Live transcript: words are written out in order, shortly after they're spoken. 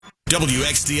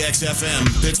WXDX FM,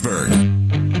 Pittsburgh.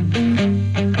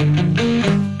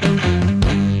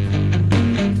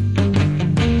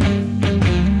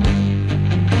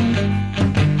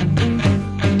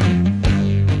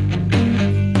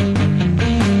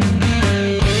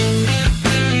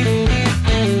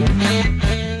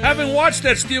 Having watched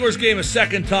that Steelers game a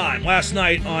second time last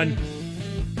night on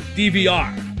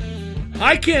DVR,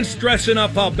 I can't stress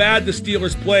enough how bad the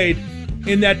Steelers played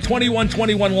in that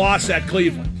 21-21 loss at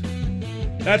Cleveland.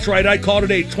 That's right, I called it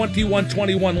a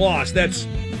 21-21 loss. That's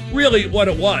really what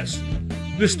it was.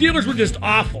 The Steelers were just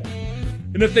awful.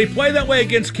 And if they play that way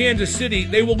against Kansas City,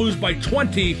 they will lose by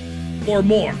 20 or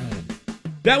more.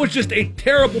 That was just a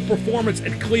terrible performance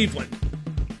at Cleveland.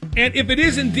 And if it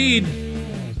is indeed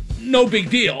no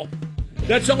big deal,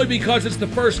 that's only because it's the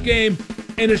first game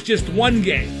and it's just one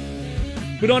game.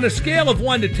 But on a scale of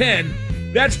 1 to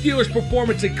 10, that Steelers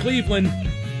performance at Cleveland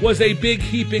was a big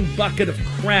heaping bucket of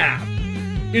crap.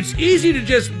 It's easy to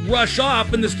just rush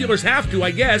off, and the Steelers have to,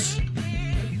 I guess.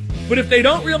 But if they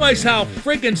don't realize how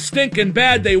friggin' stinking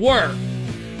bad they were,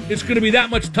 it's going to be that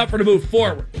much tougher to move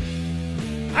forward.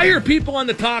 I hear people on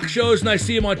the talk shows, and I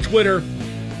see them on Twitter,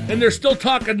 and they're still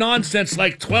talking nonsense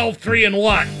like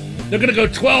 12-3-1. They're going to go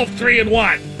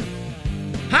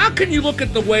 12-3-1. How can you look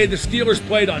at the way the Steelers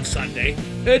played on Sunday,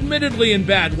 admittedly in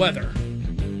bad weather?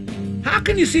 How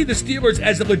can you see the Steelers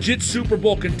as a legit Super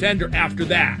Bowl contender after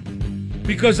that?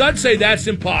 Because I'd say that's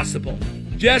impossible.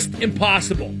 Just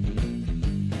impossible.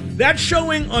 That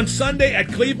showing on Sunday at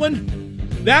Cleveland,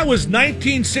 that was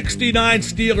 1969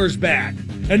 Steelers bad.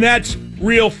 And that's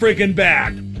real friggin'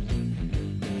 bad.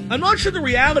 I'm not sure the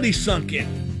reality sunk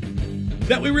in.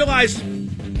 That we realized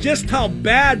just how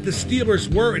bad the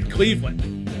Steelers were at Cleveland.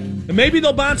 And maybe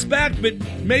they'll bounce back, but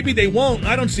maybe they won't.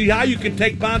 I don't see how you can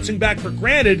take bouncing back for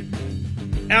granted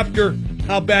after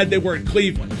how bad they were at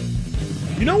Cleveland.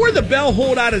 You know where the Bell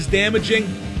holdout is damaging?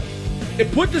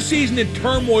 It put the season in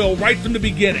turmoil right from the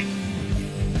beginning.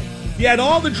 You had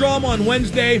all the drama on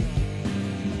Wednesday,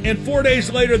 and 4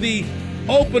 days later, the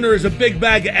opener is a big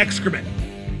bag of excrement.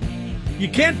 You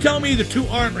can't tell me the two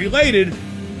aren't related,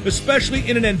 especially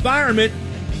in an environment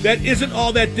that isn't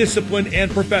all that disciplined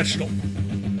and professional.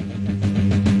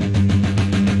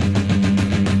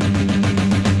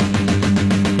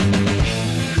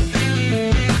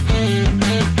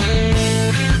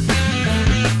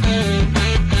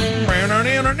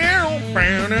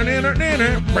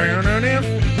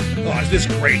 Oh, is this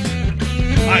great?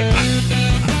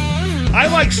 I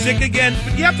like Sick Again,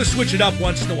 but you have to switch it up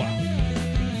once in a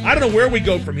while. I don't know where we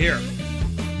go from here.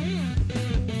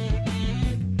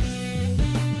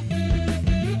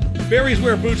 Barry's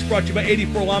Wear Boots brought to you by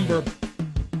 84 Lumber,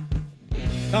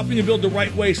 helping you build the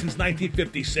right way since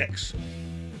 1956.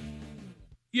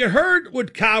 You heard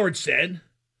what Coward said.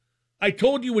 I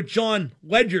told you what John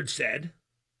Ledyard said.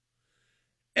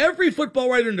 Every football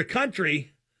writer in the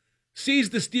country sees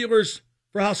the Steelers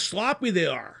for how sloppy they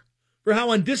are, for how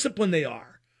undisciplined they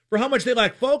are, for how much they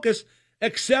lack focus,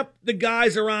 except the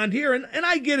guys around here. And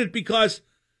I get it, because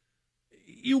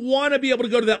you want to be able to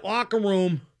go to that locker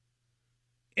room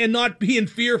and not be in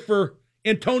fear for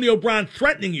Antonio Brown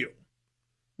threatening you,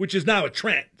 which is now a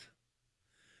trend.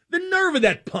 The nerve of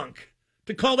that punk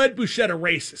to call Ed Bouchette a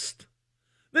racist.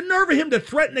 The nerve of him to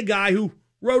threaten a guy who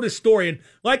wrote a story. And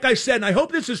like I said, and I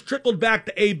hope this has trickled back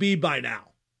to AB by now,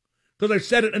 because I've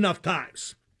said it enough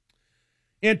times.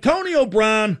 Antonio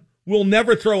Brown will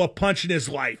never throw a punch in his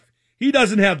life. He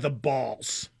doesn't have the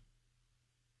balls.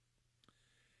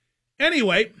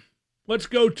 Anyway, let's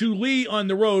go to Lee on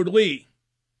the road. Lee,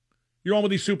 you're on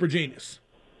with the Super Genius.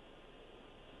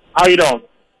 How you doing?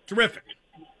 Terrific.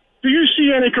 Do you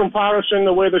see any comparison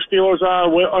the way the Steelers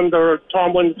are under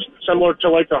Tomlin, similar to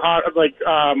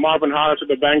Marvin Harris of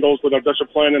the Bengals, with their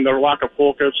discipline and their lack of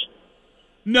focus?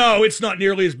 No, it's not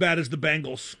nearly as bad as the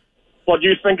Bengals. But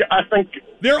you think? I think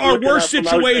there are worse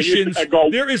situations.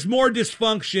 There is more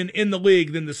dysfunction in the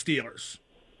league than the Steelers.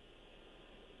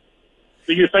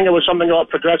 Do you think it was something about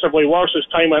progressively worse as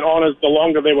time went on, as the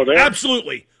longer they were there?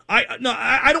 Absolutely.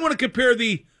 I don't want to compare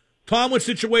the Tomlin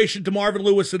situation to Marvin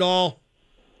Lewis at all.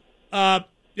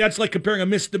 That's like comparing a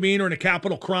misdemeanor and a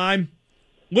capital crime,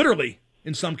 literally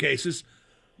in some cases.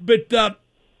 But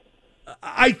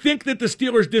I think that the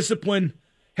Steelers' discipline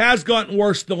has gotten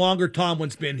worse the longer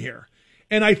Tomlin's been here,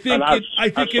 and I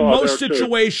think in most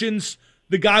situations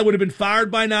the guy would have been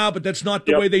fired by now. But that's not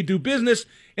the way they do business.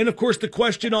 And of course, the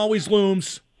question always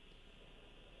looms: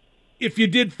 if you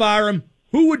did fire him,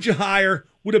 who would you hire?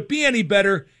 Would it be any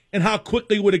better? And how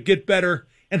quickly would it get better?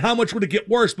 And how much would it get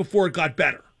worse before it got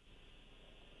better?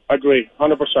 Agree,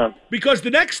 100%. Because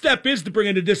the next step is to bring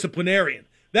in a disciplinarian.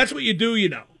 That's what you do, you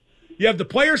know. You have the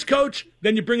players coach,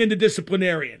 then you bring in the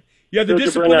disciplinarian. You have the Who'd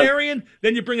you bring disciplinarian,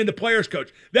 then you bring in the players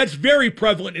coach. That's very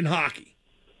prevalent in hockey.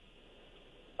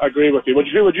 I agree with you.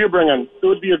 Who would you bring in? Who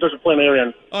would be your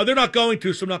disciplinarian? Oh, they're not going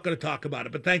to, so I'm not going to talk about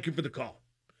it. But thank you for the call.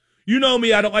 You know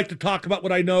me, I don't like to talk about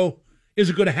what I know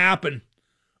isn't going to happen.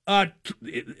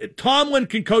 Tomlin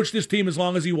can coach this team as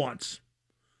long as he wants.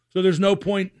 So there's no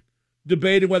point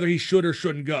debating whether he should or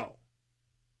shouldn't go.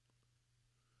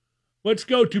 Let's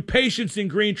go to Patience in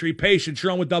Greentree. Patience,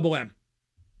 you're on with Double M.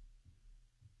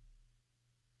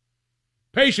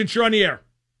 Patience, you're on the air.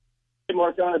 Hey,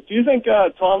 Mark, do you think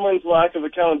Tomlin's lack of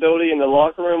accountability in the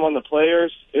locker room on the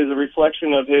players is a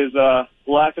reflection of his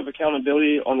lack of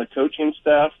accountability on the coaching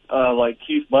staff, like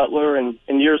Keith Butler and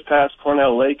in years past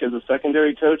Cornell Lake as a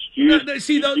secondary coach?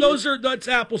 That's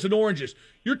apples and oranges.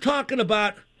 You're talking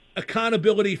about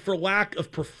accountability for lack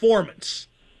of performance,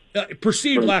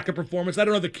 perceived lack of performance. I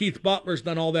don't know that Keith Butler's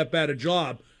done all that bad a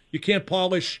job. You can't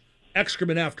polish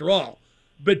excrement after all.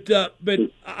 But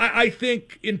I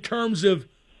think in terms of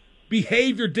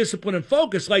behavior, discipline, and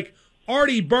focus, like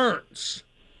Artie Burns,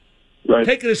 Right.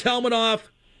 taking his helmet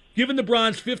off, giving the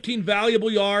Browns 15 valuable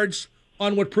yards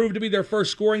on what proved to be their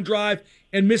first scoring drive,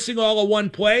 and missing all of one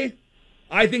play,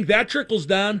 I think that trickles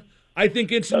down. I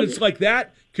think incidents like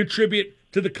that contribute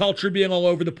to the culture being all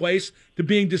over the place, to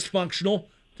being dysfunctional,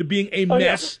 to being a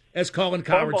mess, as Colin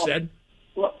Cowherd said.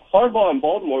 Well, Harbaugh in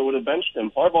Baltimore would have benched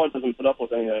him. Harbaugh doesn't put up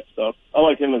with any of that stuff. I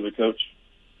like him as a coach.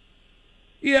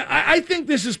 Yeah, I think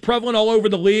this is prevalent all over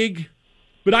the league,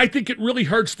 but I think it really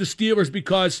hurts the Steelers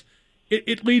because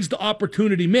it leads to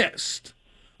opportunity missed.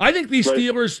 I think these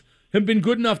Steelers have been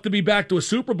good enough to be back to a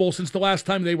Super Bowl since the last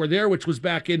time they were there, which was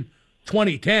back in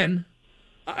 2010.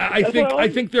 I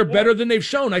think they're better than they've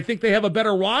shown. I think they have a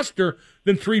better roster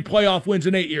than 3 playoff wins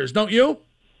in 8 years. Don't you?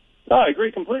 No, I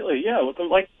agree completely. Yeah, with them,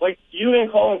 like you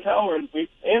and Colin Cowherd,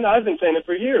 and I've been saying it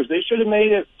for years. They should have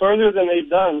made it further than they've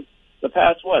done the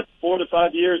past 4 to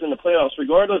 5 years in the playoffs,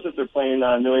 regardless if they're playing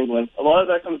New England. A lot of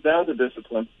that comes down to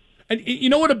discipline. And you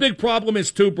know what a big problem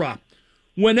is too, bro?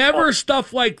 Whenever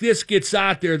stuff like this gets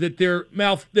out there, that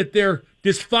they're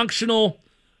dysfunctional,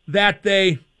 that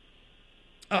they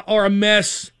are a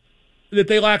mess, that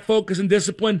they lack focus and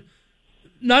discipline,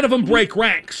 none of them break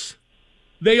ranks.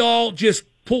 They all just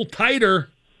pull tighter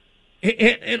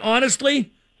and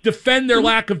honestly defend their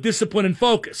lack of discipline and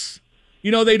focus.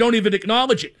 You know, they don't even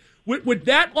acknowledge it. What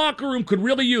that locker room could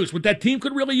really use, what that team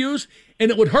could really use, and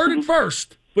it would hurt at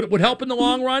first, but it would help in the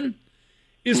long run,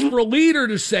 is for a leader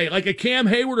to say, like a Cam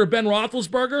Hayward or Ben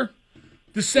Roethlisberger,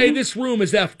 to say this room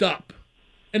is effed up,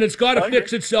 and it's got to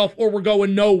fix itself or we're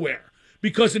going nowhere.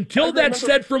 Because until that's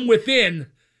said from within,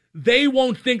 they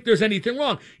won't think there's anything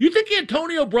wrong. You think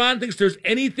Antonio Brown thinks there's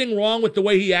anything wrong with the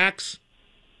way he acts?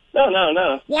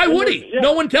 No. Why would he? Yeah.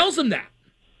 No one tells him that.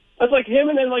 That's like him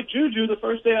and then like Juju the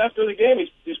first day after the game.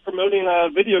 He's promoting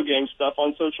video game stuff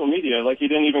on social media like he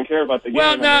didn't even care about the game.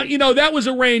 Well, now, that was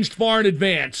arranged far in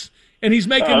advance. And he's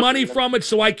making money from it,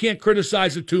 so I can't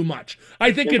criticize it too much.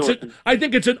 I think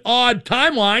it's an odd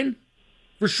timeline,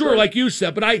 for sure, like you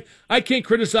said, but I can't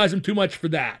criticize him too much for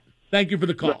that. Thank you for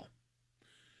the call.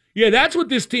 Yeah, that's what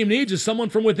this team needs, is someone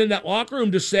from within that locker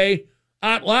room to say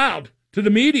out loud to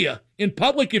the media, in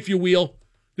public, if you will,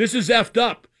 this is effed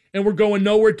up, and we're going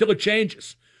nowhere till it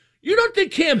changes. You don't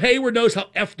think Cam Hayward knows how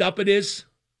effed up it is?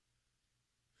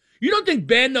 You don't think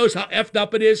Ben knows how effed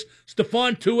up it is?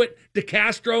 Stephon Tuitt,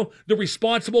 DeCastro, the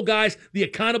responsible guys, the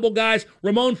accountable guys,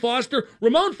 Ramon Foster.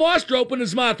 Ramon Foster opened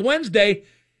his mouth Wednesday,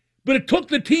 but it took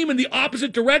the team in the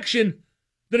opposite direction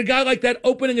that a guy like that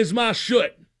opening his mouth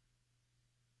should.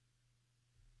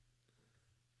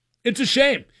 It's a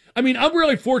shame. I mean, I'm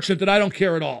really fortunate that I don't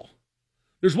care at all.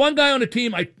 There's one guy on the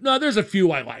team, there's a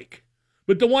few I like.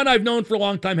 But the one I've known for a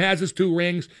long time has his 2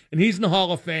 rings, and he's in the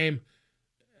Hall of Fame.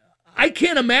 I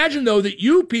can't imagine, though, that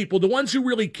you people, the ones who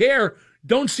really care,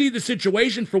 don't see the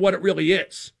situation for what it really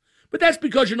is. But that's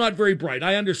because you're not very bright.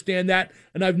 I understand that,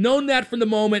 and I've known that from the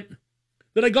moment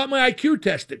that I got my IQ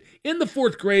tested in the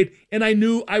 4th grade, and I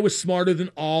knew I was smarter than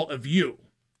all of you.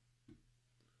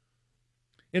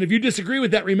 And if you disagree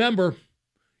with that, remember,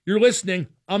 you're listening,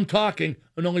 I'm talking,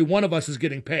 and only one of us is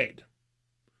getting paid.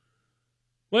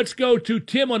 Let's go to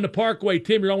Tim on the Parkway.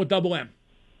 Tim, you're on with Double M.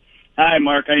 Hi,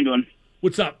 Mark. How you doing?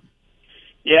 What's up?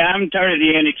 Yeah, I'm tired of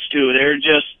the antics, too. They're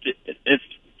just,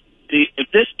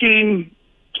 if this team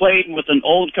played with an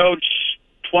old coach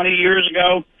 20 years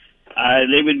ago,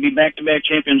 they would be back-to-back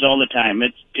champions all the time.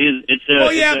 But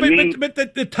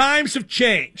the times have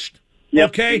changed. Yep,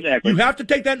 okay? Exactly. You have to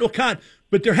take that into account.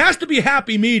 But there has to be a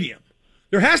happy medium.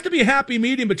 There has to be a happy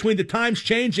medium between the times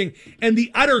changing and the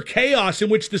utter chaos in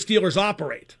which the Steelers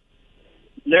operate.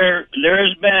 there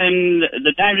has been,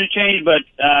 the times have changed, but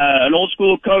an old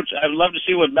school coach, I would love to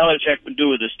see what Belichick would do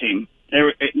with this team. There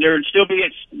would still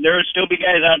be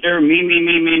guys out there,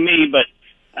 me, but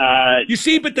you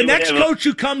see, but the next coach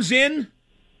who comes in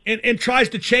and tries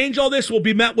to change all this will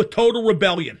be met with total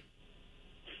rebellion.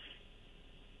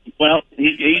 Well,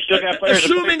 he's still got players.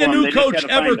 Assuming a new coach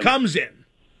ever comes in,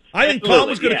 I think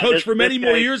Tomlin's going to coach for many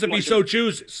more years if he so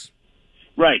chooses.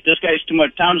 Right, this guy's too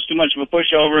much. Tom's too much of a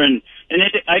pushover, and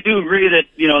I do agree that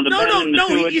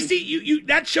No. You see, you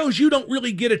that shows you don't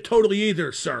really get it totally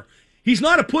either, sir. He's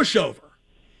not a pushover.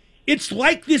 It's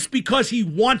like this because he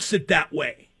wants it that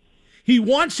way. He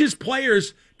wants his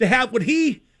players to have what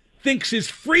he thinks is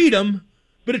freedom,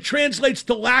 but it translates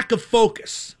to lack of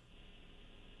focus.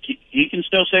 He can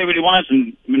still say what he wants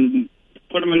and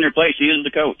put them in their place. He is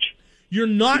the coach. You're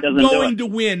not going to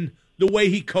win the way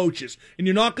he coaches, and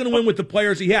you're not going to win with the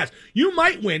players he has. You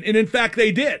might win, and in fact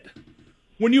they did,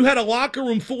 when you had a locker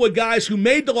room full of guys who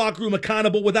made the locker room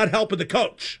accountable without help of the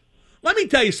coach. Let me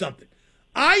tell you something.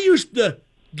 I used to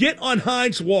get on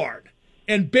Hines Ward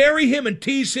and bury him and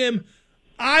tease him.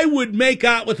 I would make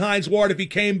out with Hines Ward if he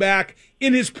came back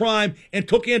in his prime and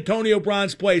took Antonio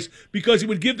Brown's place because he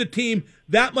would give the team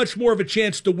that much more of a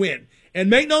chance to win. And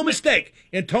make no mistake,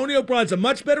 Antonio Brown's a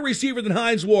much better receiver than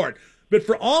Hines Ward. But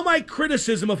for all my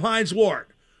criticism of Hines Ward,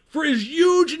 for as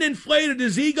huge and inflated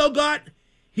his ego got,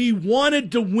 he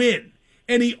wanted to win.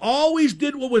 And he always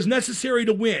did what was necessary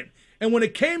to win. And when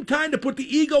it came time to put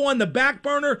the ego on the back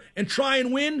burner and try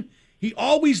and win, he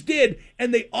always did,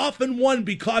 and they often won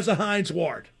because of Hines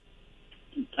Ward.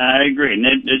 I agree. And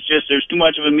it's just there's too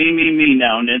much of a me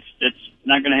now, and it's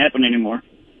not going to happen anymore.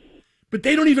 But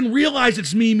they don't even realize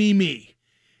it's me.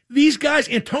 These guys,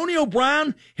 Antonio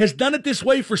Brown has done it this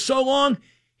way for so long,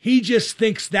 he just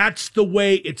thinks that's the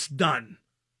way it's done.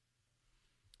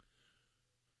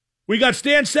 We got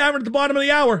Stan Savran at the bottom of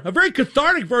the hour. A very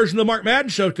cathartic version of the Mark Madden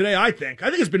Show today, I think. I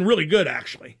think it's been really good,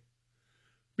 actually.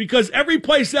 Because every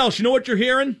place else, you know what you're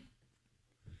hearing?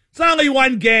 It's only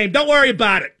one game. Don't worry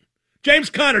about it. James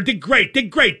Conner did great.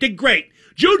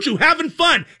 Juju, having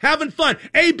fun.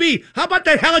 AB, how about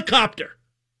that helicopter?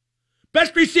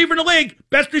 Best receiver in the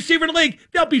league.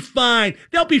 They'll be fine.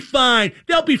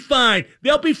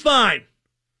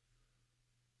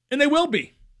 And they will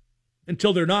be.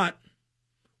 Until they're not.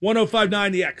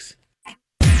 105.9 The X.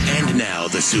 And now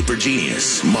the super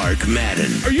genius, Mark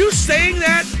Madden. Are you saying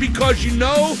that because you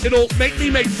know it'll make me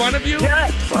make fun of you?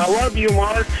 Yes, I love you,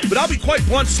 Mark. But I'll be quite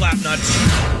blunt,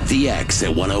 Slapnuts. The X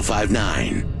at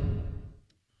 105.9.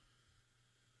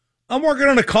 I'm working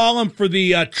on a column for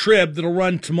the Trib that'll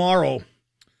run tomorrow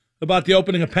about the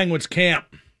opening of Penguins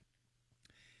camp.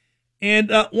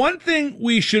 And one thing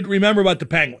we should remember about the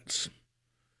Penguins,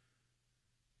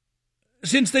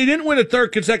 since they didn't win a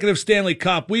third consecutive Stanley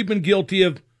Cup, we've been guilty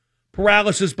of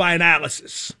paralysis by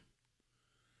analysis.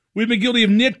 We've been guilty of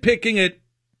nitpicking at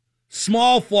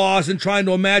small flaws and trying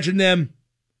to imagine them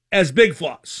as big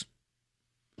flaws.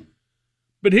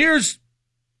 But here's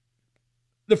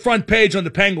the front page on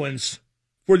the Penguins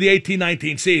for the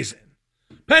 18-19 season.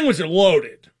 Penguins are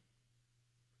loaded.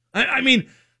 I mean,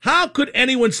 how could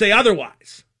anyone say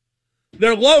otherwise?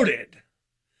 They're loaded.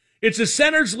 It's a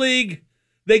centers league.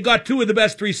 They got two of the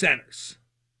best three centers.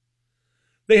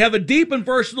 They have a deep and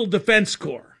versatile defense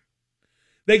core.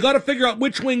 They got to figure out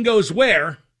which wing goes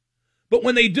where, but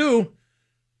when they do,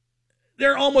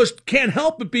 there almost can't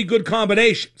help but be good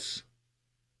combinations.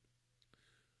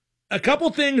 A couple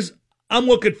things I'm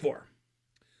looking for.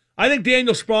 I think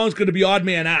Daniel Sprong's going to be odd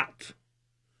man out.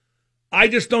 I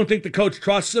just don't think the coach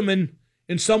trusts him, and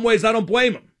in some ways I don't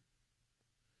blame him.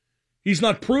 He's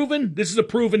not proven. This is a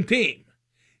proven team.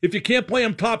 If you can't play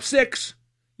him top six,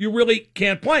 you really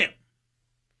can't play him.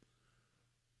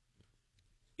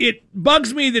 It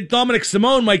bugs me that Dominic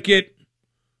Simone might get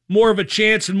more of a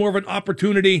chance and more of an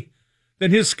opportunity than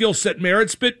his skill set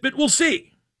merits, but we'll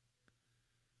see.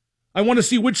 I want to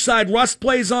see which side Rust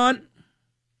plays on.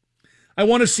 I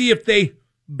want to see if they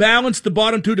balance the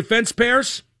bottom two defense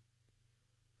pairs.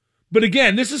 But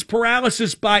again, this is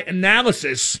paralysis by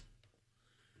analysis.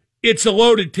 It's a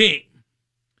loaded team.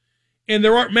 And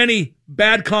there aren't many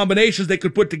bad combinations they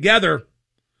could put together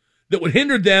that would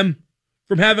hinder them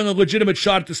from having a legitimate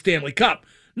shot at the Stanley Cup.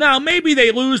 Now, maybe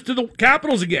they lose to the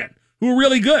Capitals again, who are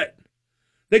really good.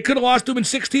 They could have lost to them in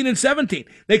 16 and 17.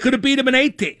 They could have beat them in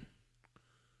 18.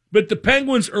 But the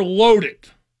Penguins are loaded.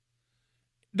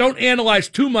 Don't analyze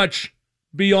too much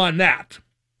beyond that.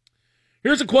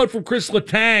 Here's a quote from Chris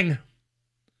Letang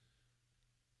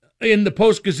in the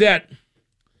Post-Gazette.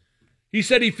 He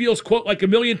said he feels, quote, like a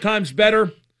million times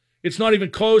better. It's not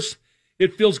even close.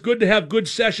 It feels good to have good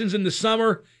sessions in the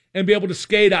summer and be able to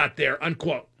skate out there,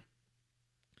 unquote.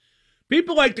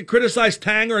 People like to criticize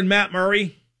Tanger and Matt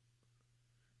Murray.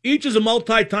 Each is a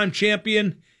multi-time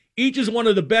champion. Each is one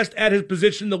of the best at his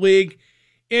position in the league.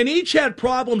 And each had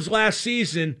problems last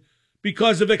season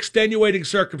because of extenuating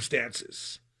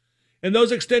circumstances. And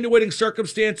those extenuating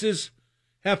circumstances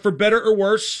have, for better or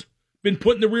worse, been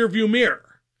put in the rearview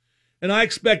mirror. And I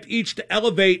expect each to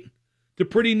elevate to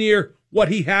pretty near what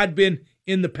he had been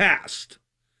in the past.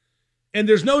 And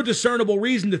there's no discernible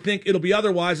reason to think it'll be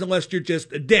otherwise unless you're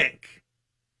just a dink.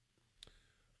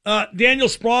 Daniel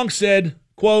Sprong said,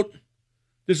 quote,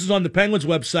 this is on the Penguins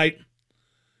website,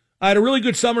 I had a really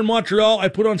good summer in Montreal. I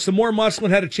put on some more muscle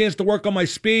and had a chance to work on my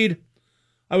speed.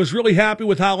 I was really happy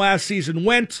with how last season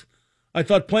went. I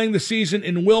thought playing the season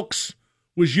in Wilkes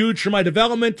was huge for my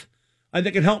development. I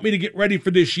think it helped me to get ready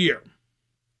for this year.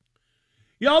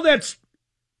 Y'all, that's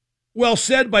well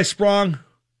said by Sprong.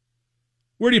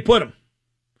 Where do you put him?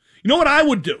 You know what I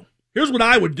would do? Here's what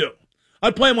I would do.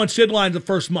 I'd play him on Sid line the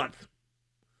first month.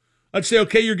 I'd say,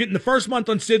 okay, you're getting the first month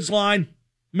on Sid's line.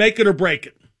 Make it or break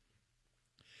it.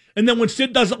 And then when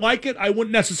Sid doesn't like it, I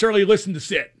wouldn't necessarily listen to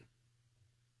Sid.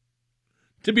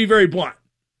 To be very blunt.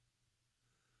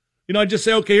 I'd just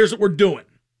say, okay, here's what we're doing.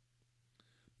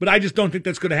 But I just don't think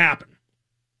that's going to happen.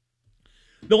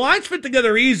 The lines fit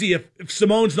together easy if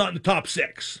Simone's not in the top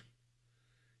six.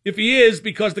 If he is,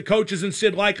 because the coaches and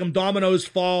Sid like him, dominoes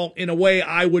fall in a way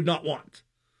I would not want.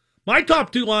 My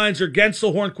top two lines are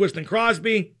Gensel, Hornquist, and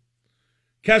Crosby.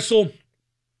 Kessel,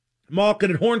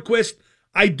 Malkin, and Hornquist.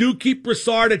 I do keep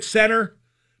Brassard at center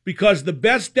because the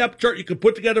best depth chart you could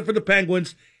put together for the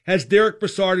Penguins has Derek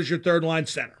Brassard as your third-line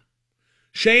center.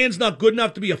 Sheahan's not good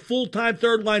enough to be a full-time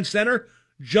third-line center.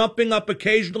 Jumping up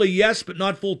occasionally, yes, but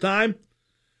not full-time.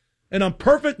 And I'm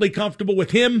perfectly comfortable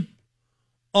with him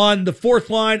on the fourth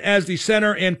line as the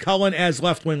center and Cullen as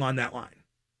left wing on that line.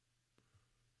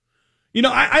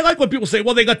 I like when people say,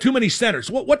 well, they got too many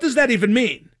centers. What does that even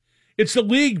mean? It's a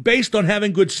league based on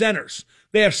having good centers.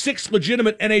 They have 6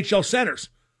 legitimate NHL centers.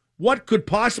 What could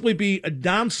possibly be a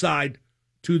downside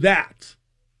to that?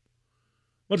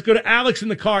 Let's go to Alex in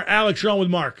the car. Alex, you're on with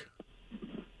Mark.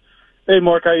 Hey,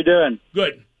 Mark, how you doing?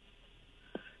 Good.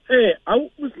 Hey, I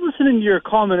was listening to your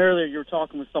comment earlier. You were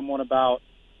talking with someone about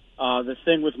this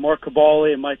thing with Mark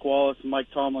Cabali and Mike Wallace and Mike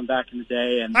Tomlin back in the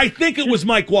day. And I think it was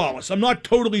Mike Wallace. I'm not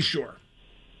totally sure.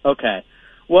 Okay.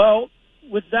 Well,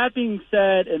 with that being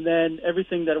said, and then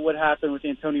everything that would happen with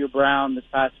Antonio Brown this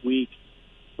past week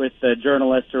with the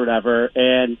journalist or whatever,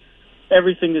 and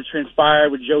everything that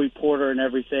transpired with Joey Porter and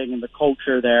everything and the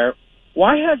culture there,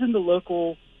 why hasn't the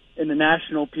local and the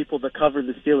national people that cover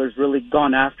the Steelers really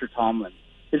gone after Tomlin?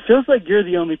 It feels like you're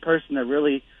the only person that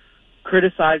really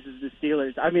criticizes the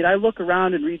Steelers. I mean, I look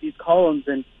around and read these columns,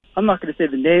 and I'm not going to say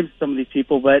the names of some of these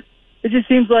people, but it just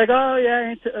seems like, oh,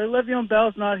 yeah, Le'Veon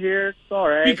Bell's not here. It's all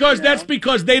right. That's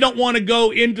because they don't want to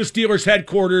go into Steelers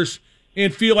headquarters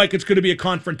and feel like it's going to be a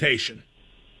confrontation.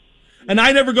 And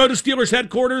I never go to Steelers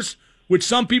headquarters, which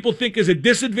some people think is a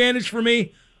disadvantage for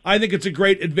me. I think it's a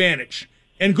great advantage.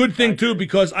 And good thing, too,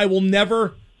 because I will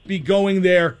never be going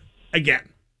there again.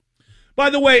 By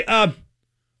the way,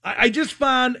 I just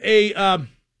found a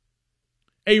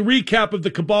recap of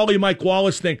the Cabali-Mike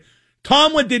Wallace thing.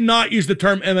 Tomlin did not use the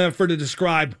term MFer to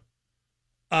describe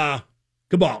Cabali,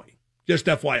 just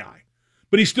FYI.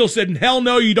 But he still said, hell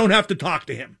no, you don't have to talk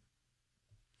to him.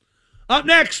 Up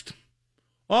next,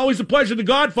 always a pleasure, the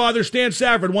Godfather, Stan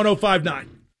Savran, 105.9.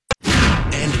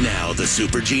 And now the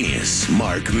super genius,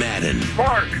 Mark Madden.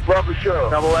 Mark, love the show.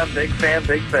 Double M, big fan,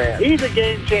 big fan. He's a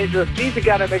game changer. He's the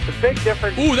guy that makes a big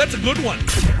difference. Ooh, that's a good one.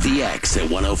 The X at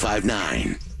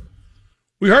 105.9.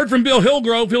 We heard from Bill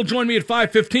Hillgrove. He'll join me at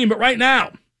 5:15. But right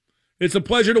now, it's a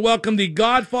pleasure to welcome the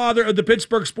godfather of the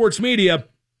Pittsburgh sports media.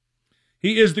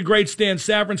 He is the great Stan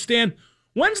Savran. Stan,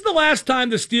 when's the last time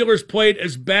the Steelers played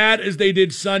as bad as they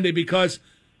did Sunday? Because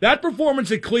that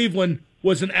performance at Cleveland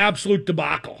was an absolute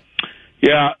debacle.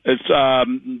 Yeah, it's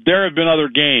there have been other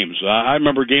games. I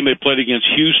remember a game they played against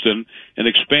Houston, an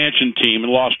expansion team,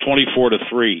 and lost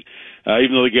 24-3.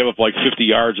 Even though they gave up like 50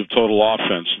 yards of total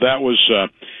offense. That was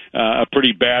a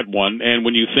pretty bad one. And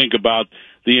when you think about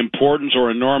the importance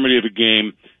or enormity of a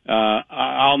game,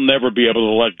 I'll never be able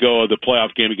to let go of the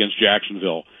playoff game against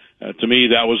Jacksonville. To me,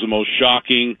 that was the most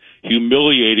shocking,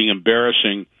 humiliating,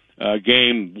 embarrassing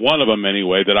game, one of them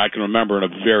anyway, that I can remember in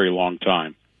a very long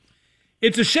time.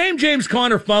 It's a shame James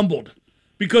Conner fumbled,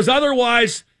 because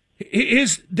otherwise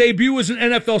his debut as an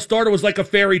NFL starter was like a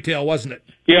fairy tale, wasn't it?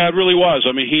 Yeah, it really was.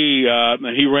 I mean, he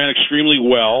ran extremely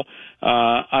well.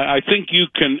 I think you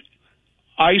can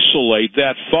isolate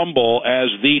that fumble as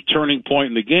the turning point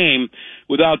in the game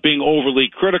without being overly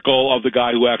critical of the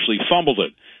guy who actually fumbled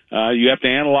it. You have to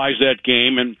analyze that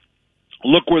game and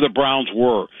look where the Browns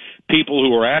were. People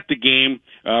who were at the game,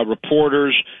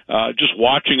 reporters, just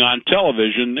watching on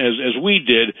television as we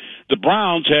did, the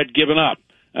Browns had given up.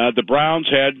 The Browns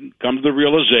had come to the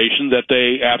realization that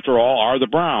they, after all, are the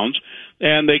Browns,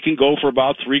 and they can go for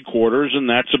about 3 quarters, and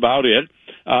that's about it.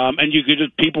 And you could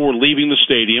just, people were leaving the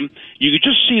stadium. You could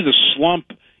just see the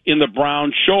slump in the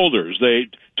Browns' shoulders. They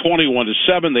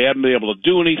 21-7. They hadn't been able to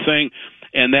do anything,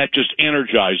 and that just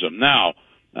energized them. Now,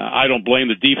 I don't blame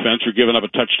the defense for giving up a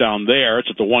touchdown there. It's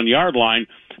at the 1-yard line,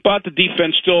 but the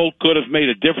defense still could have made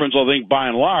a difference. I think by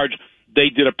and large, they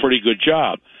did a pretty good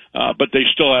job. But they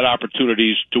still had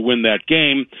opportunities to win that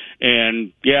game.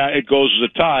 And, yeah, it goes as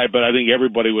a tie, but I think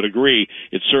everybody would agree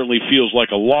it certainly feels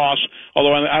like a loss,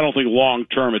 although I don't think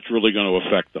long-term it's really going to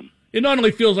affect them. It not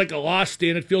only feels like a loss,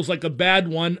 Stan, it feels like a bad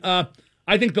one.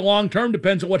 I think the long-term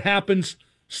depends on what happens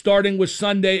starting with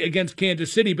Sunday against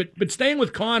Kansas City. But staying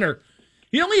with Connor,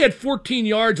 he only had 14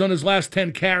 yards on his last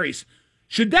 10 carries.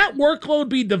 Should that workload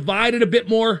be divided a bit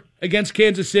more against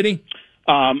Kansas City?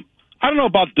 I don't know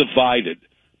about divided.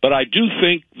 But I do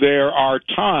think there are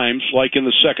times, like in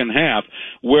the second half,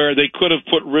 where they could have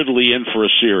put Ridley in for a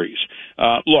series.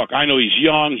 Look, I know he's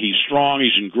young, he's strong,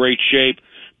 he's in great shape,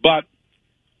 but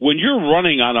when you're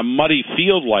running on a muddy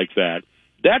field like that,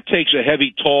 that takes a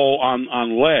heavy toll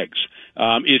on legs.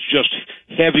 It's just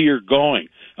heavier going.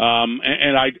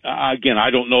 And I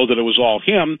don't know that it was all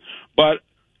him, but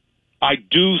I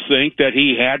do think that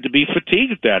he had to be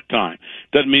fatigued at that time.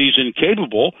 Doesn't mean he's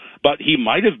incapable, but he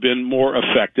might have been more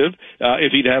effective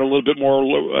if he'd had a little bit more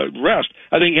rest.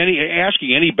 I think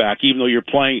asking any back, even though you're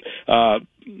playing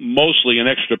mostly an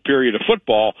extra period of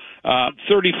football,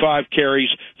 35 carries,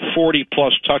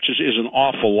 40-plus touches is an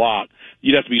awful lot.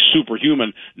 You'd have to be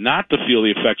superhuman not to feel the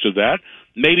effects of that.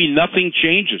 Maybe nothing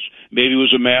changes. Maybe it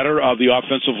was a matter of the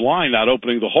offensive line not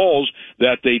opening the holes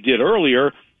that they did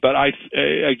earlier. But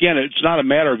again, it's not a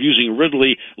matter of using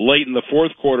Ridley late in the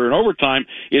fourth quarter and overtime.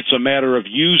 It's a matter of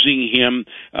using him,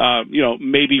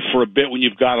 maybe for a bit when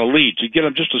you've got a lead to get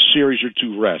him just a series or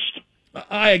two rest.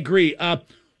 I agree.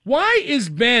 Why is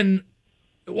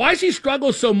he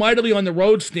struggle so mightily on the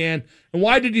road, Stan, and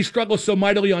why did he struggle so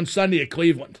mightily on Sunday at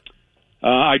Cleveland?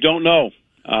 I don't know.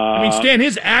 Stan,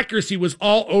 his accuracy was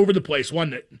all over the place,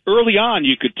 wasn't it? Early on,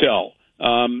 you could tell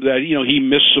that he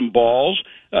missed some balls.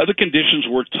 The conditions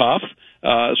were tough.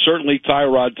 Certainly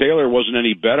Tyrod Taylor wasn't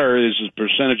any better. His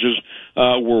percentages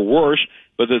were worse.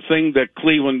 But the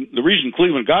reason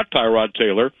Cleveland got Tyrod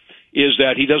Taylor is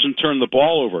that he doesn't turn the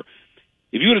ball over.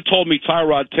 If you would have told me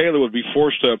Tyrod Taylor would be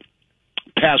forced to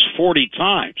pass 40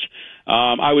 times,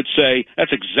 I would say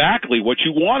that's exactly what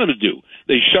you want him to do.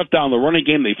 They shut down the running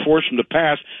game. They forced him to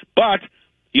pass. But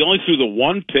he only threw the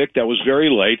one pick that was very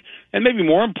late. And maybe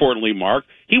more importantly, Mark,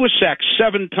 he was sacked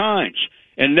 7 times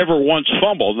and never once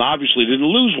fumbled, and obviously didn't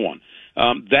lose one.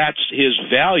 That's his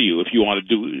value, if you want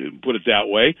to put it that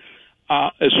way.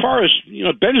 As far as,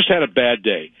 Ben just had a bad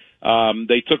day.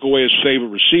 They took away his favorite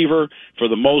receiver for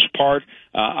the most part.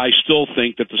 I still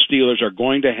think that the Steelers are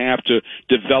going to have to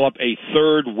develop a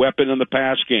third weapon in the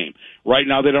pass game. Right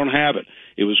now they don't have it.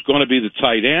 It was going to be the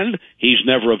tight end. He's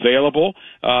never available.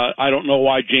 I don't know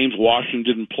why James Washington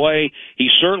didn't play. He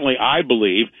certainly, I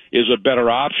believe, is a better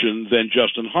option than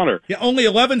Justin Hunter. Yeah, only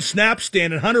 11 snaps,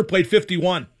 Stan, and Hunter played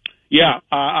 51. Yeah,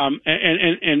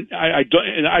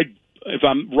 if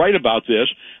I'm right about this,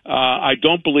 I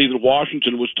don't believe that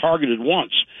Washington was targeted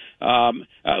once.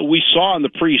 We saw in the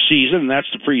preseason, and that's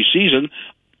the preseason,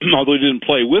 although he didn't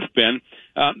play with Ben,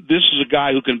 this is a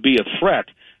guy who can be a threat.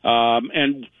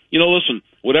 And, listen,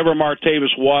 whatever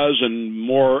Martavis was and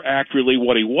more accurately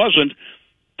what he wasn't,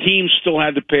 teams still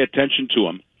had to pay attention to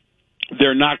him.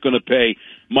 They're not going to pay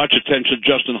much attention to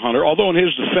Justin Hunter, although in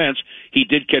his defense, he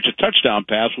did catch a touchdown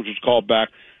pass, which was called back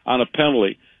on a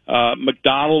penalty.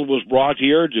 McDonald was brought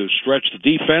here to stretch the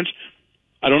defense.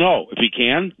 I don't know if he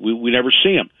can. We never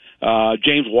see him.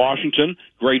 James Washington,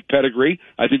 great pedigree.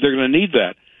 I think they're going to need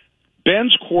that.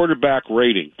 Ben's quarterback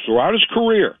rating throughout his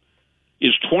career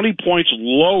is 20 points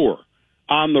lower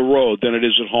on the road than it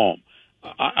is at home.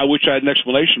 I wish I had an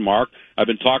explanation, Mark. I've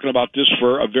been talking about this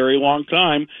for a very long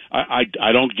time.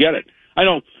 I don't get it. I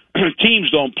know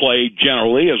teams don't play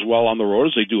generally as well on the road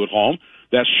as they do at home.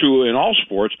 That's true in all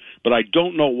sports, but I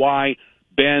don't know why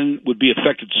Ben would be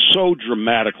affected so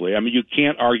dramatically. I mean, you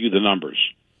can't argue the numbers.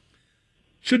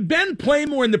 Should Ben play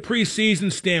more in the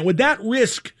preseason, Stan? Would that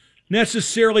risk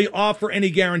necessarily offer any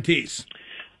guarantees?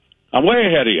 I'm way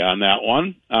ahead of you on that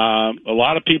one. A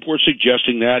lot of people were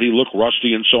suggesting that he looked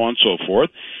rusty and so on and so forth.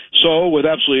 So with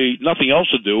absolutely nothing else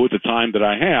to do with the time that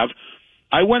I have,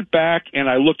 I went back and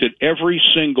I looked at every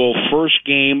single first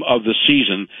game of the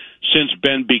season since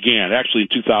Ben began, actually in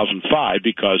 2005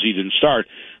 because he didn't start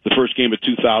the first game of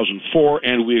 2004,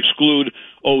 and we exclude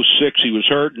 06, he was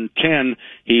hurt, and 10,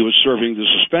 he was serving the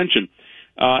suspension.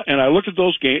 And I looked at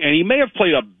those games, and he may have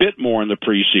played a bit more in the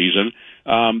preseason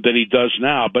than he does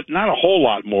now, but not a whole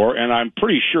lot more, and I'm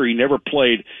pretty sure he never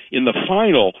played in the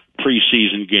final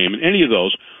preseason game in any of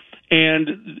those.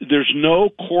 And there's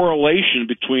no correlation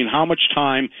between how much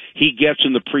time he gets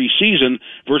in the preseason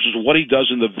versus what he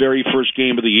does in the very first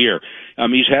game of the year.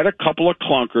 He's had a couple of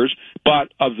clunkers,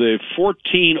 but of the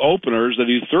 13 openers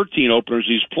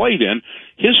he's played in,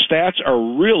 his stats are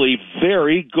really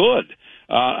very good.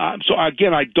 So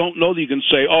again, I don't know that you can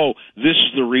say, oh, this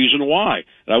is the reason why.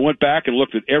 And I went back and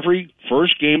looked at every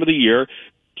first game of the year,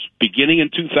 beginning in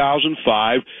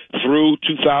 2005 through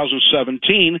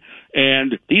 2017,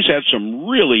 and he's had some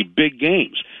really big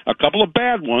games. A couple of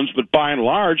bad ones, but by and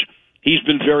large, he's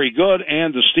been very good,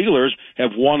 and the Steelers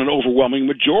have won an overwhelming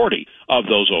majority of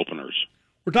those openers.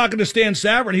 We're talking to Stan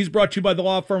Savran. He's brought to you by the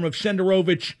law firm of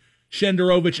Shenderovich,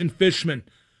 and Fishman.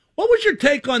 What was your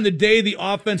take on the day the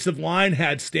offensive line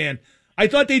had, Stan? I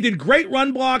thought they did great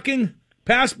run blocking,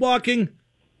 pass blocking,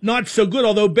 not so good,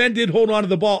 although Ben did hold on to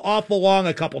the ball awful long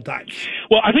a couple times.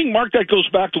 Well, I think, Mark, that goes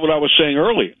back to what I was saying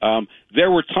earlier.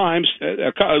 There were times,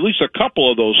 at least a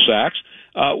couple of those sacks,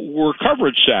 were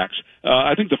coverage sacks.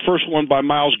 I think the first one by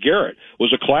Myles Garrett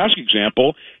was a classic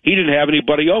example. He didn't have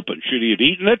anybody open. Should he have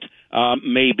eaten it?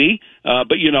 Maybe.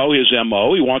 But, you know, his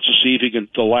M.O., he wants to see if he can,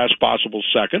 the last possible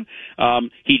second.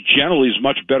 He generally is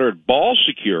much better at ball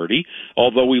security,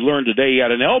 although we learned today he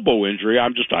had an elbow injury. I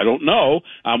don't know.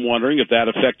 I'm wondering if that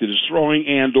affected his throwing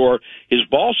and or his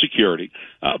ball security.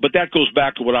 But that goes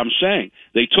back to what I'm saying.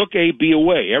 They took A.B.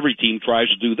 away. Every team tries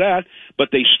to do that, but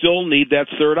they still need that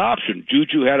third option.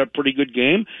 Juju had a pretty good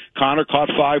game. Connor caught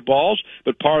 5 balls,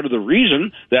 but part of the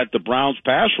reason that the Browns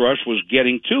pass rush was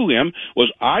getting to him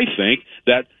was, I think,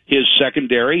 that his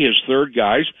secondary, his third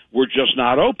guys, were just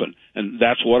not open. And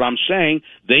that's what I'm saying.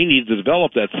 They need to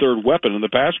develop that third weapon in the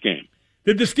pass game.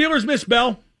 Did the Steelers miss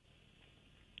Bell?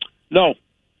 No.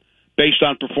 Based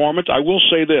on performance, I will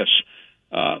say this.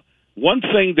 One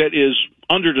thing that is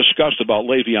under-discussed about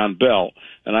Le'Veon Bell,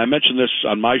 and I mentioned this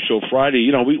on my show Friday,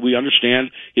 you know, we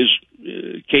understand his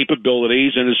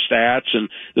capabilities and his stats and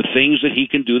the things that he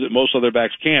can do that most other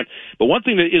backs can't. But one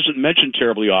thing that isn't mentioned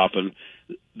terribly often,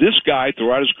 this guy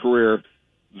throughout his career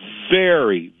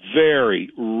very, very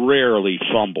rarely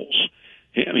fumbles.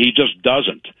 He just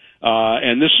doesn't.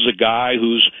 And this is a guy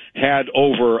who's had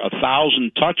over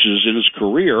 1,000 touches in his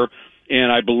career,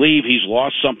 and I believe he's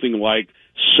lost something like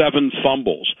 7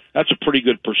 fumbles. That's a pretty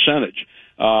good percentage.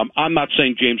 I'm not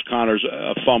saying James Conner's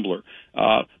a fumbler.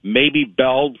 Maybe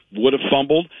Bell would have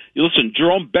fumbled. Listen,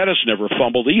 Jerome Bettis never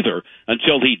fumbled either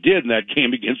until he did in that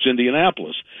game against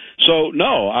Indianapolis. So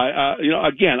no,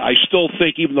 again, I still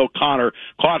think even though Conner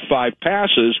caught 5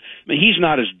 passes, I mean, he's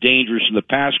not as dangerous in the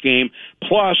pass game.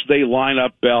 Plus, they line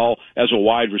up Bell as a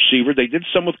wide receiver. They did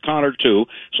some with Conner too,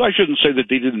 so I shouldn't say that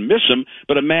they didn't miss him.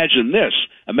 But imagine this: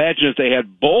 imagine if they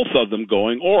had both of them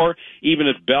going, or even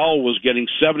if Bell was getting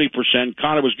 70%,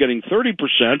 Conner was getting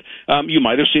 30%. You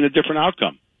might have seen a different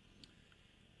outcome.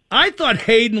 I thought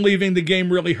Hayden leaving the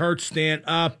game really hurt, Stan.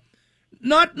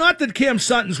 Not that Cam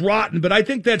Sutton's rotten, but I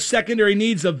think that secondary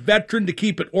needs a veteran to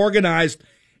keep it organized,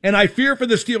 and I fear for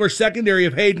the Steelers secondary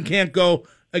if Hayden can't go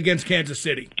against Kansas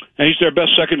City. And he's their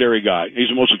best secondary guy. He's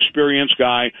the most experienced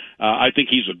guy. I think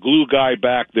he's a glue guy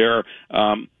back there.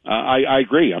 I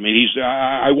agree. I mean,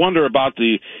 I wonder about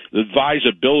the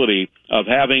advisability of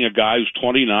having a guy who's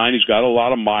 29. He's got a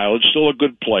lot of mileage, still a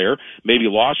good player, maybe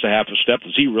lost a half a step.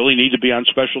 Does he really need to be on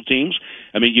special teams?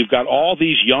 I mean, you've got all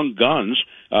these young guns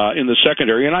in the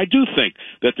secondary, and I do think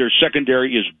that their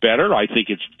secondary is better. I think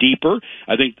it's deeper.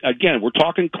 I think, again, we're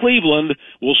talking Cleveland.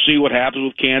 We'll see what happens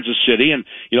with Kansas City. And,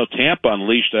 you know, Tampa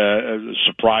unleashed,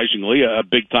 surprisingly, a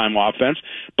big-time offense.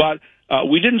 But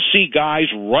we didn't see guys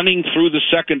running through the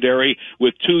secondary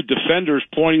with 2 defenders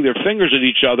pointing their fingers at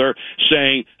each other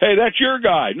saying, hey, that's your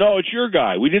guy. No, it's your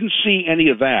guy. We didn't see any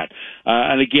of that.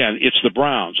 And again, it's the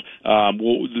Browns.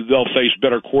 They'll face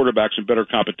better quarterbacks and better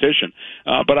competition.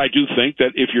 But I do think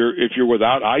that if you're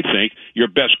without, I think, your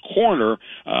best corner,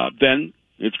 then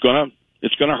it's gonna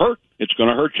hurt. It's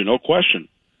gonna hurt you, no question.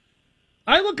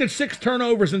 I look at 6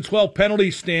 turnovers and 12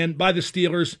 penalties, Stan, by the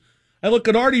Steelers. I look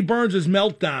at Artie Burns'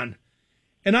 meltdown.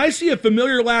 And I see a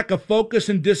familiar lack of focus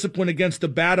and discipline against a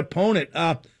bad opponent.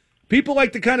 People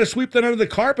like to kind of sweep that under the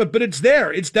carpet, but it's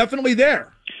there. It's definitely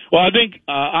there. Well, I think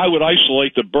I would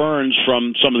isolate the Burns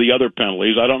from some of the other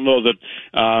penalties. I don't know that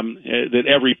that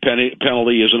every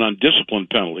penalty is an undisciplined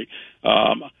penalty.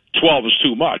 12 is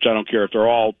too much. I don't care if they're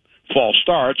all false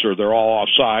starts or they're all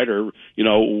offside or,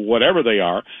 whatever they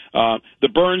are. The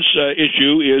Burns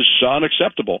issue is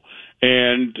unacceptable.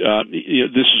 And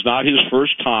this is not his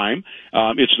first time.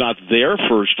 It's not their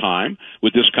first time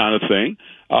with this kind of thing.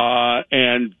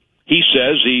 And he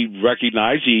says he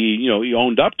recognized, he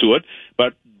owned up to it,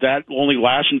 but that only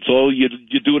lasts until you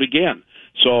do it again.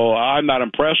 So I'm not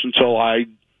impressed until I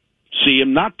see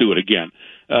him not do it again.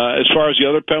 As far as the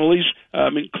other penalties,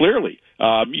 clearly,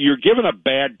 you're giving a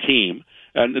bad team,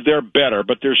 and they're better,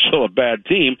 but they're still a bad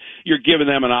team. You're giving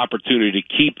them an opportunity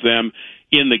to keep them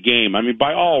in the game.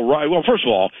 By all right. Well, first of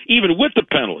all, even with the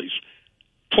penalties,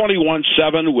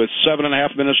 21-7 with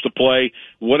 7.5 minutes to play,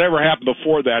 whatever happened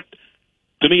before that,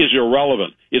 to me, is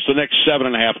irrelevant. It's the next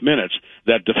 7.5 minutes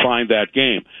that define that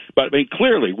game. But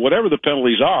clearly, whatever the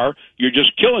penalties are, you're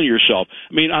just killing yourself.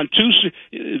 I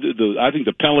think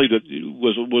the penalty that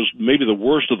was maybe the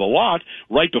worst of the lot,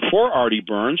 right before Artie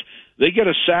Burns, they get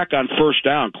a sack on first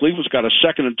down. Cleveland's got a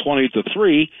 2nd and 20 at the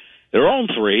 3, their own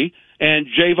 3. And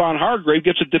Javon Hargrave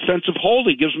gets a defensive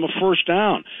holding, gives them a first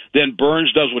down. Then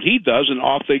Burns does what he does, and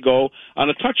off they go on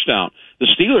a touchdown. The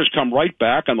Steelers come right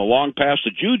back on the long pass to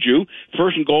Juju,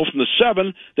 1st and goal from the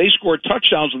 7. They score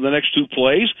touchdowns in the next 2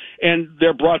 plays, and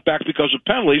they're brought back because of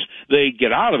penalties. They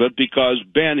get out of it because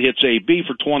Ben hits AB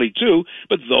for 22,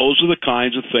 but those are the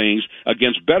kinds of things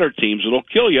against better teams that'll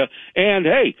kill you. And,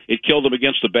 hey, it killed them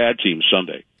against the bad teams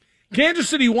Sunday. Kansas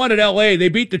City won at L.A. They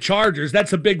beat the Chargers.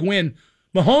 That's a big win.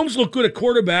 Mahomes looked good at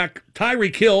quarterback.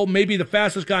 Tyreek Hill, maybe the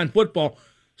fastest guy in football.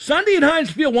 Sunday at Heinz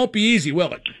Field won't be easy,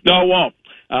 will it? No, it won't.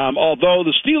 Although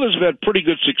the Steelers have had pretty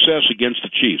good success against the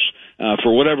Chiefs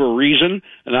for whatever reason.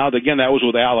 Now, again, that was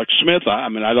with Alex Smith. I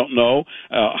don't know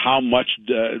how much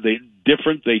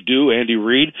different they do, Andy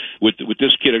Reid, with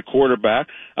this kid at quarterback.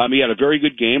 He had a very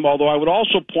good game, although I would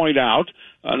also point out,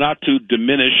 not to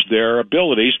diminish their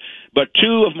abilities, but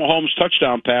 2 of Mahomes'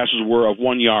 touchdown passes were of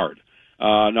 1 yard.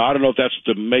 Now, I don't know if that's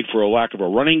to make for a lack of a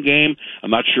running game.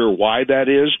 I'm not sure why that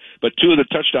is, but 2 of the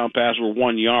touchdown passes were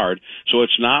 1 yard, so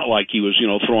it's not like he was,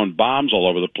 throwing bombs all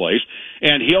over the place.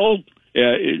 And Hill,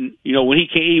 when he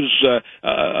came, he was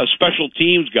a special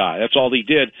teams guy. That's all he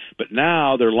did. But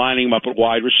now they're lining him up at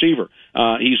wide receiver.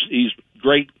 He's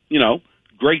great,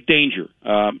 great danger.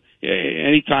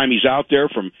 Anytime he's out there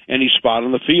from any spot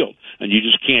on the field, and you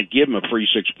just can't give him a free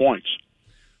 6 points.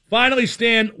 Finally,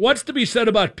 Stan, what's to be said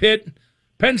about Pitt?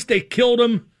 Penn State killed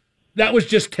him. That was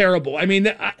just terrible.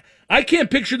 I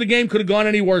can't picture the game could have gone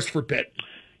any worse for Pitt.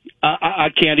 I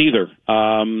can't either.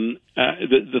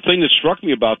 The thing that struck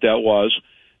me about that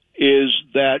is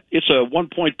that it's a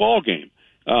 1-point ball game.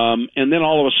 And then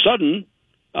all of a sudden,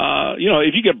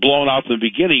 if you get blown out from the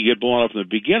beginning, you get blown out from the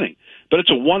beginning. But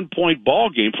it's a 1-point ball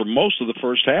game for most of the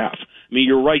first half.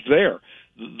 You're right there.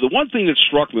 The one thing that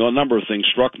struck me, a number of things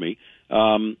struck me,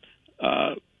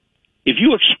 if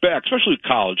you expect, especially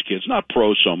college kids, not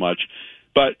pros so much,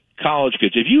 but college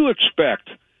kids, if you expect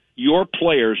your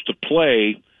players to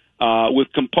play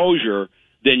with composure,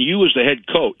 then you as the head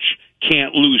coach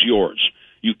can't lose yours.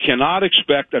 You cannot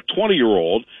expect a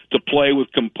 20-year-old to play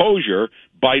with composure,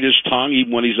 bite his tongue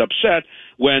even when he's upset,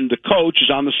 when the coach is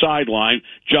on the sideline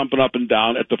jumping up and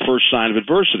down at the first sign of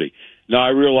adversity. Now, I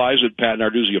realize that Pat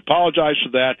Narduzzi apologized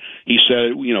for that. He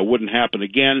said it wouldn't happen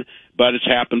again, but it's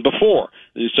happened before.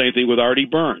 The same thing with Artie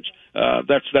Burns.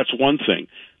 That's one thing.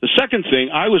 The second thing,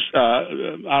 I was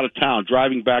out of town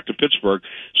driving back to Pittsburgh,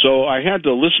 so I had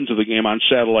to listen to the game on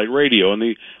satellite radio, and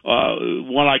the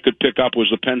one I could pick up was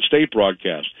the Penn State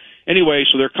broadcast. Anyway,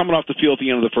 so they're coming off the field at the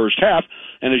end of the first half,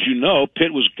 and as you know,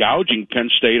 Pitt was gouging Penn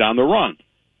State on the run.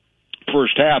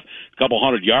 First half, a couple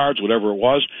hundred yards, whatever it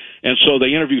was. And so they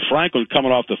interview Franklin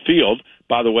coming off the field,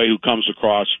 by the way, who comes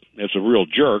across as a real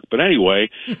jerk. But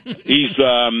anyway, he's,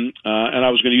 and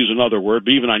I was going to use another word,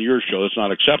 but even on your show, that's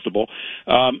not acceptable.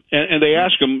 And they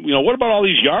ask him, what about all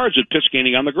these yards that Pitt's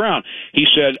gaining on the ground? He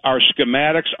said, our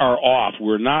schematics are off.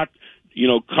 We're not,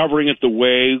 covering it the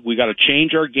way. We got to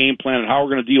change our game plan and how we're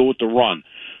going to deal with the run.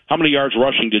 How many yards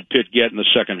rushing did Pitt get in the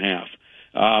second half?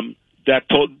 That's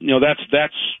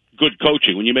good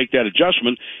coaching when you make that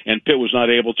adjustment, and Pitt was not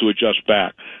able to adjust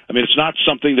back. It's not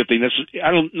something that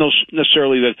I don't know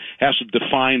necessarily that has to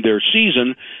define their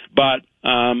season, But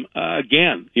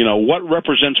again, what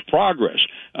represents progress?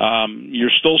 You're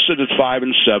still sitting at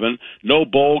 5-7, no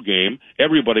bowl game.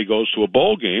 Everybody goes to a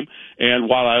bowl game, and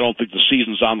while I don't think the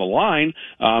season's on the line,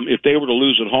 if they were to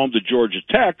lose at home to Georgia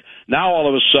Tech, now all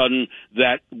of a sudden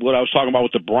that what I was talking about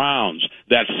with the Browns,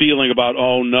 that feeling about,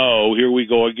 oh no, here we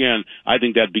go again, I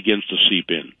think that begins to seep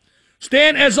in.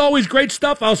 Stan, as always, great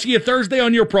stuff. I'll see you Thursday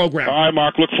on your program. All right,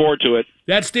 Mark, look forward to it.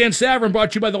 That's Stan Savran,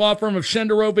 brought to you by the law firm of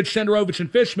Shenderovich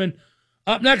and Fishman.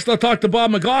 Up next, I'll talk to Bob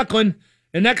McLaughlin,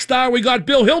 and next hour we got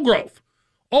Bill Hillgrove.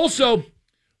 Also,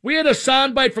 we had a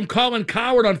soundbite from Colin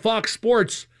Cowherd on Fox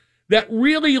Sports that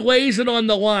really lays it on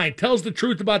the line, tells the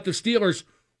truth about the Steelers.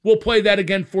 We'll play that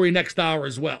again for you next hour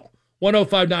as well.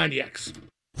 105.9 The X.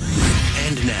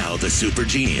 And now the super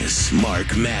genius,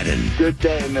 Mark Madden. Good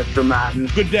day, Mr. Madden.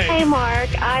 Good day. Hey, Mark.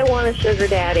 I want a sugar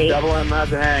daddy. Double M not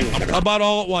to hang. How about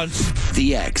all at once?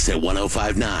 The X at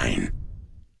 105.9.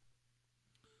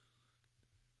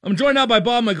 I'm joined now by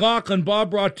Bob McLaughlin.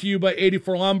 Bob, brought to you by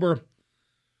 84 Lumber.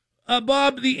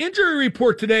 Bob, the injury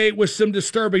report today was some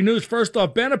disturbing news. First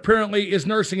off, Ben apparently is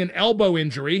nursing an elbow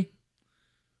injury.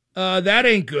 That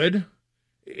ain't good.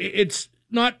 It's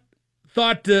not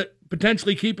thought to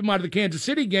potentially keep him out of the Kansas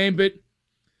City game, but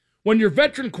when your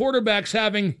veteran quarterback's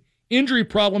having injury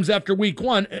problems after week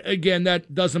one, again,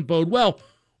 that doesn't bode well.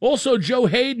 Also, Joe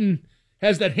Hayden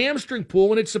has that hamstring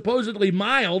pull, and it's supposedly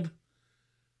mild,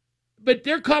 but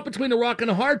they're caught between a rock and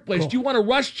a hard place. Cool. Do you want to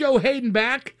rush Joe Hayden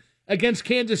back against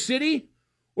Kansas City,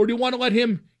 or do you want to let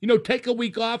him, take a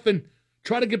week off and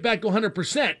try to get back to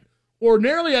 100%?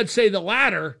 Ordinarily, I'd say the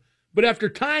latter, but after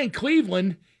tying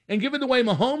Cleveland and given the way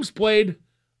Mahomes played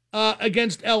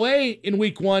against L.A. in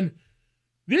week one,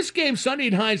 this game Sunday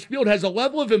at Heinz Field has a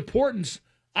level of importance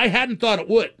I hadn't thought it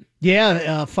would.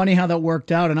 Yeah, funny how that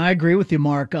worked out, and I agree with you,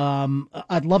 Mark.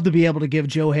 I'd love to be able to give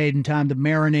Joe Hayden time to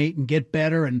marinate and get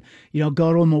better and,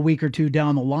 go to him a week or two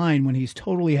down the line when he's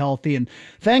totally healthy. And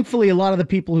thankfully, a lot of the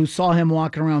people who saw him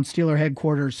walking around Steeler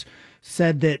headquarters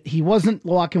said that he wasn't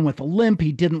walking with a limp.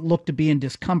 He didn't look to be in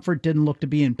discomfort, didn't look to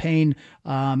be in pain.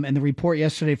 And the report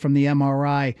yesterday from the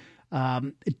MRI,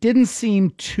 it didn't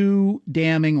seem too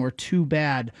damning or too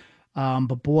bad.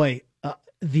 But boy,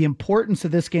 the importance of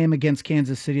this game against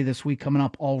Kansas City this week coming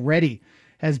up already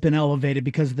has been elevated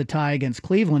because of the tie against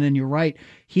Cleveland. And you're right,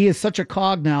 he is such a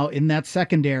cog now in that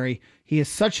secondary. He is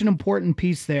such an important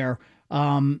piece there.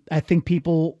 I think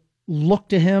people look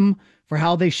to him for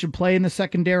how they should play in the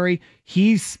secondary.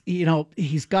 He's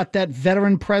got that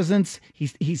veteran presence.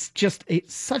 He's just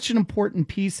such an important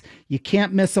piece. You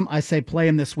can't miss him. I say play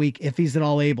him this week if he's at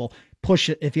all able. Push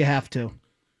it if you have to.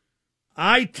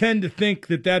 I tend to think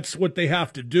that that's what they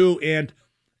have to do. And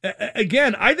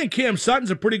again, I think Cam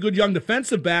Sutton's a pretty good young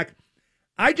defensive back.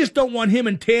 I just don't want him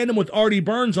in tandem with Artie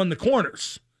Burns on the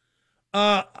corners.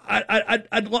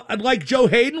 I'd like Joe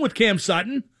Hayden with Cam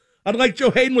Sutton. I'd like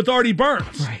Joe Hayden with Artie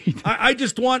Burns. Right. I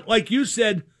just want, like you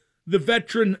said, the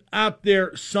veteran out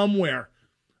there somewhere.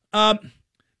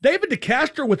 David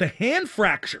DeCastro with a hand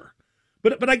fracture.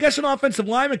 But I guess an offensive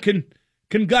lineman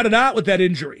can gut it out with that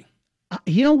injury.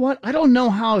 You know what? I don't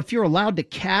know if you're allowed to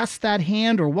cast that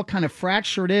hand or what kind of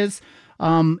fracture it is.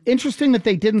 Interesting that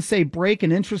they didn't say break,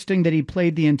 and interesting that he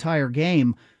played the entire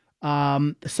game.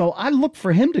 So I look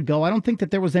for him to go. I don't think that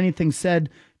there was anything said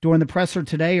during the presser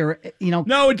today or.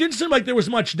 No, it didn't seem like there was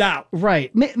much doubt.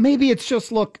 Right. Maybe it's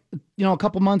just, look, a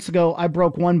couple months ago, I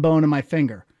broke one bone in my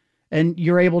finger. And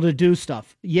you're able to do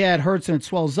stuff. Yeah, it hurts and it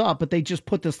swells up, but they just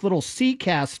put this little C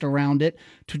cast around it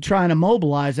to try and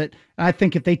immobilize it. And I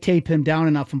think if they tape him down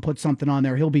enough and put something on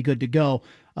there, he'll be good to go.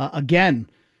 Again,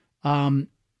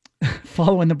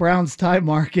 following the Browns tie,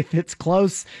 Mark, if it's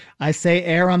close, I say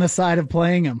err on the side of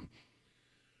playing him.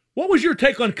 What was your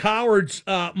take on Cowherd's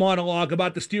monologue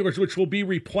about the Steelers, which we'll be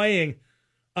replaying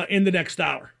in the next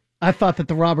hour? I thought that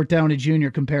the Robert Downey Jr.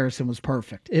 comparison was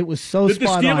perfect. It was so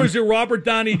spot on. The Steelers are Robert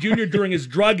Downey Jr. during his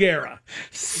drug era.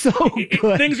 So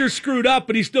good. Things are screwed up,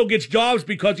 but he still gets jobs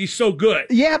because he's so good.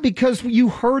 Yeah, because you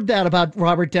heard that about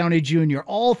Robert Downey Jr.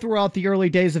 all throughout the early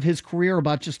days of his career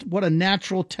about just what a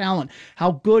natural talent,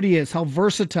 how good he is, how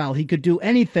versatile. He could do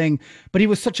anything, but he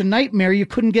was such a nightmare you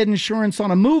couldn't get insurance on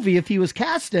a movie if he was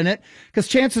cast in it, because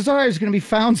chances are he's going to be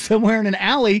found somewhere in an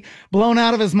alley blown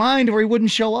out of his mind or he wouldn't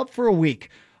show up for a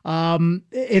week.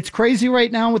 It's crazy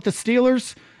right now with the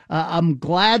Steelers. I'm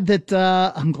glad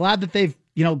that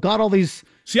they've, got all these.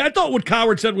 See, I thought what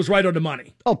Cowherd said was right on the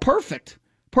money. Oh, perfect.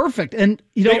 And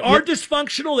they are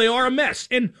dysfunctional. They are a mess.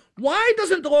 And why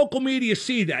doesn't the local media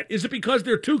see that? Is it because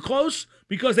they're too close?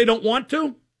 Because they don't want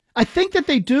to? I think that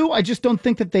they do. I just don't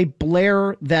think that they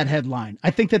blare that headline. I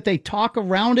think that they talk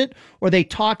around it or they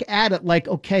talk at it like,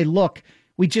 okay, look,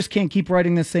 We just can't keep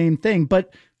writing the same thing.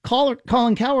 But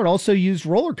Colin Cowherd also used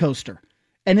roller coaster.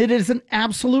 And it is an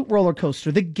absolute roller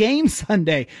coaster. The game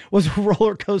Sunday was a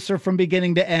roller coaster from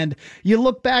beginning to end. You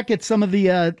look back at some of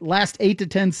the last 8 to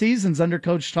 10 seasons under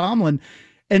Coach Tomlin,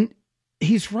 and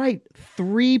he's right.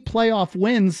 3 playoff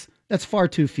wins, that's far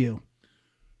too few.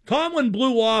 Tomlin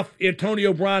blew off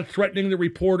Antonio Brown threatening the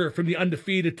reporter from the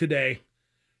Undefeated today.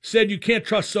 Said you can't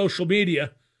trust social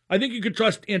media. I think you could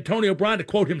trust Antonio Brown to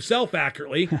quote himself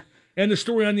accurately. And the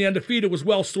story on the Undefeated was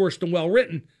well-sourced and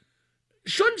well-written.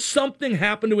 Shouldn't something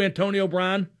happen to Antonio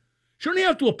Brown? Shouldn't he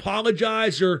have to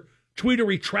apologize or tweet a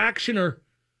retraction or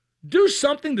do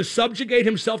something to subjugate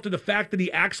himself to the fact that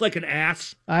he acts like an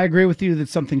ass? I agree with you that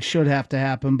something should have to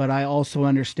happen, but I also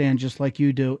understand, just like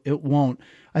you do, it won't.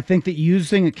 I think that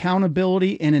using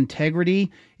accountability and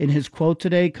integrity in his quote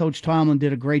today, Coach Tomlin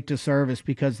did a great disservice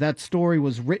because that story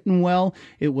was written well,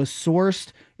 it was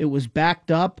sourced, it was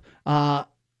backed up.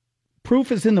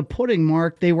 Proof is in the pudding,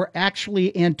 Mark. They were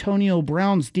actually Antonio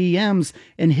Brown's DMs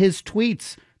and his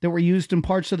tweets that were used in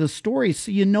parts of the story.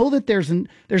 So you know that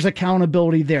there's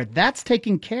accountability there. That's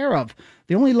taken care of.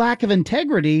 The only lack of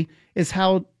integrity is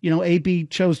how, AB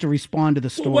chose to respond to the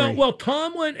story. Well,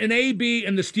 Tomlin and AB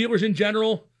and the Steelers in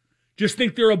general just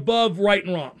think they're above right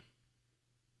and wrong.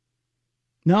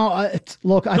 No,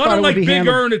 look, I Not thought it unlike would be Big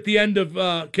handled. Earn at the end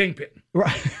of Kingpin.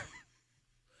 Right.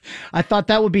 I thought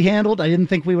that would be handled. I didn't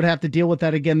think we would have to deal with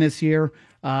that again this year.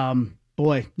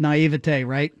 Boy, naivete,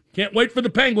 right? Can't wait for the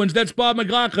Penguins. That's Bob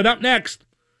McLaughlin. Up next,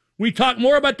 we talk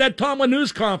more about that Tomlin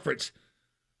news conference.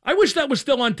 I wish that was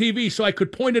still on TV so I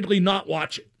could pointedly not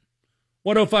watch it.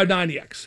 105.9 EX.